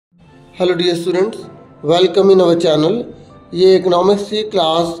Hello dear students, welcome in our channel. ये economics की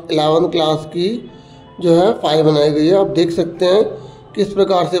class 11 class की जो है फाइल बनाई गई है। आप देख सकते हैं किस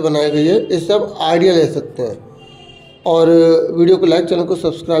प्रकार से बनाई गई है। इससे आप आइडिया ले सकते हैं। और वीडियो को लाइक, चैनल को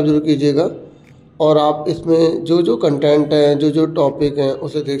सब्सक्राइब जरूर कीजिएगा। और आप इसमें जो जो कंटेंट है, जो जो टॉपिक हैं,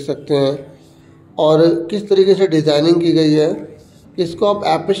 उसे देख सकते हैं। और किस तरीके से डिज़ाइनिंग की गई है, इसको आप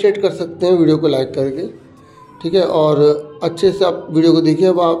अप्रिशिएट कर सकते हैं वीडियो को लाइक करके। ठीक है, और अच्छे से आप वीडियो को देखिए।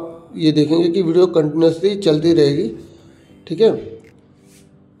 अब आप ये देखेंगे कि वीडियो कंटिन्यूसली चलती रहेगी। ठीक है,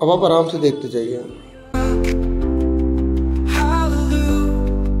 अब आप आराम से देखते जाइए।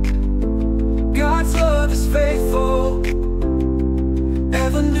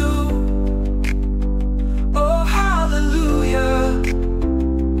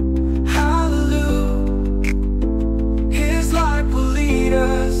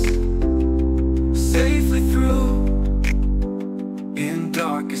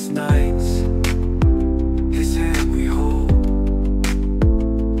 Darkest nights, His hand we hold,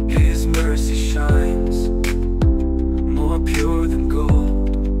 His mercy shines more pure than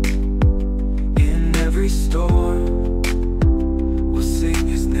gold. In every storm, we'll sing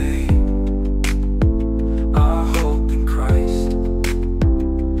His name. Our hope in Christ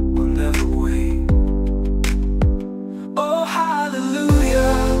will never wane. Oh,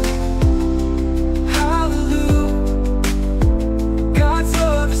 hallelujah.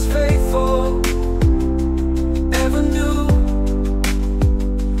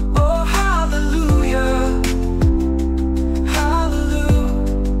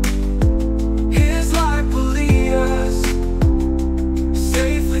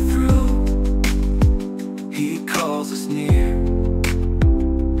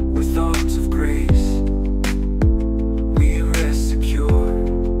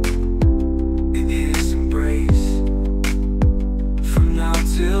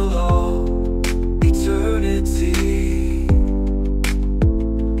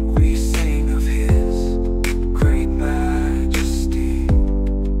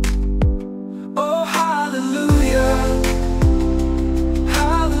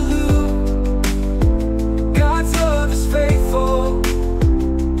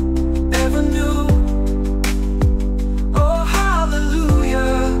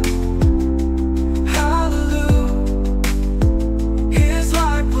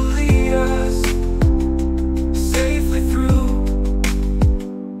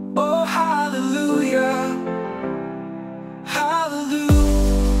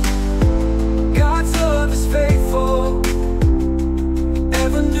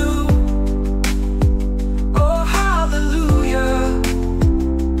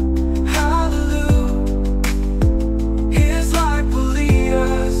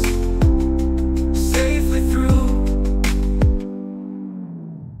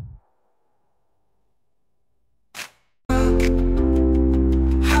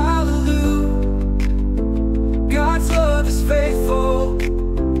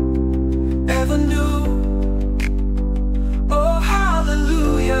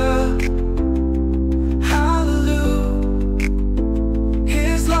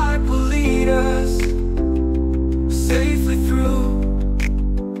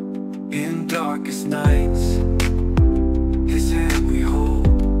 Darkest nights, His hand we hold,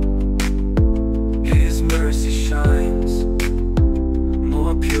 His mercy shines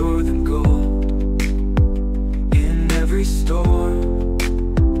more pure than gold. In every storm,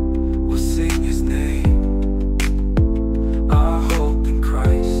 we'll sing His name. Our hope in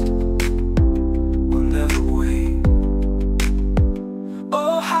Christ will never wane.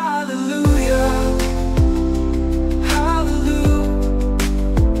 Oh, hallelujah.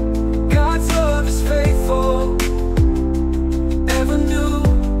 God's love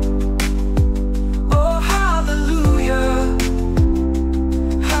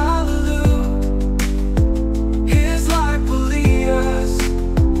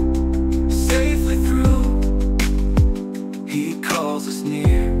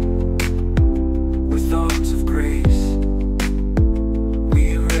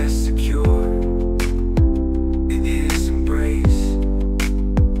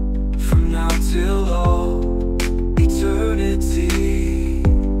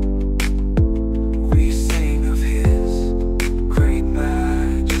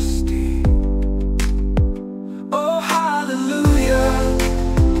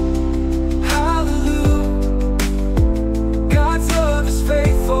is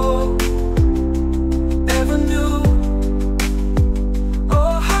faithful.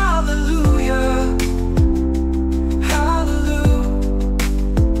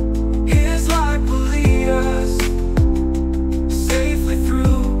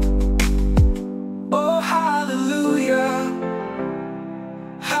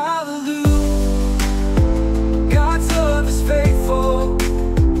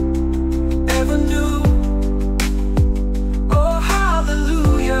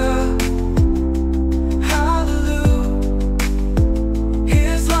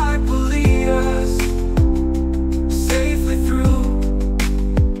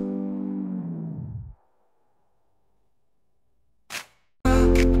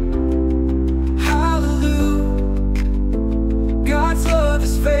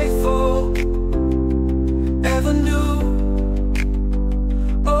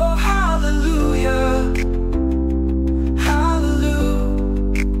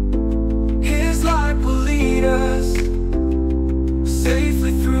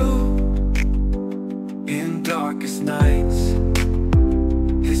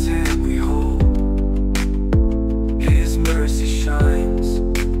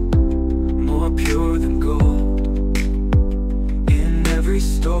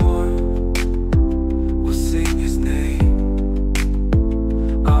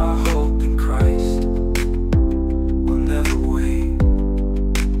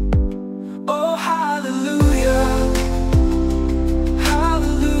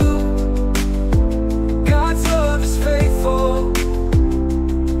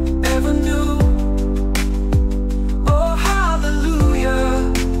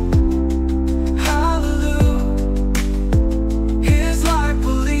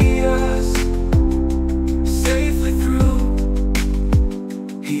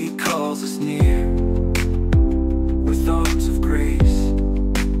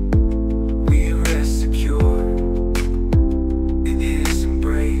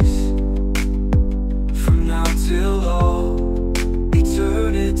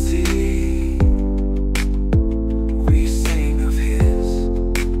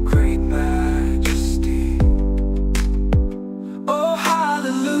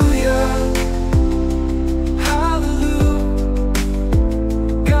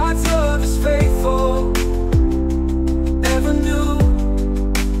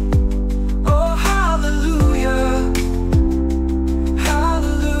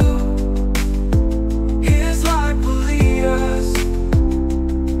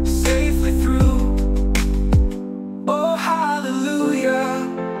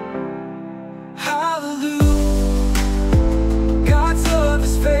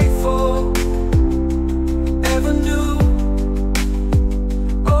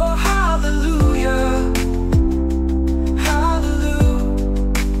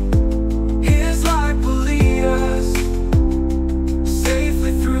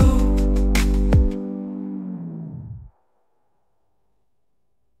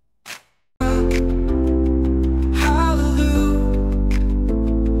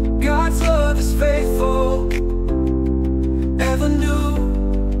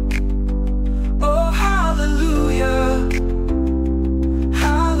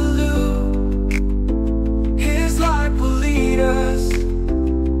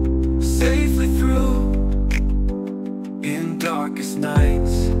 darkest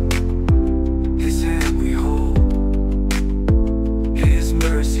nights.